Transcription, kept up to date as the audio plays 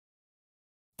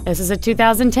This is a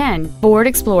 2010 Ford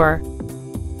Explorer.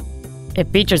 It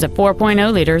features a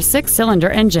 4.0-liter six-cylinder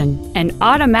engine, an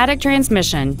automatic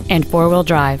transmission, and four-wheel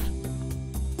drive.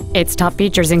 Its top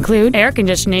features include air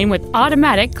conditioning with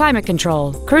automatic climate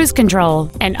control, cruise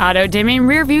control, an auto-dimming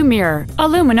rearview mirror,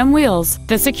 aluminum wheels,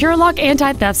 the secure lock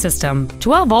anti-theft system,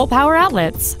 12-volt power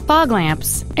outlets, fog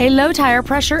lamps, a low tire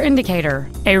pressure indicator,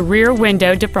 a rear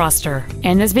window defroster,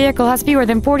 and this vehicle has fewer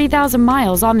than 40,000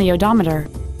 miles on the odometer.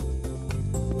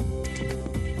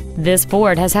 This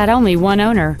Ford has had only one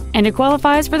owner, and it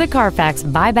qualifies for the Carfax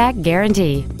buyback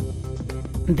guarantee.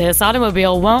 This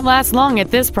automobile won't last long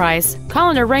at this price. Call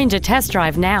and arrange a test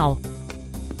drive now.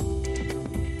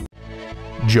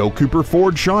 Joe Cooper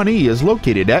Ford Shawnee is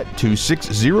located at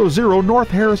 2600 North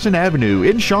Harrison Avenue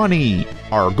in Shawnee.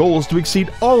 Our goal is to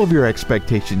exceed all of your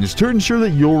expectations to ensure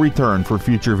that you'll return for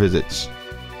future visits.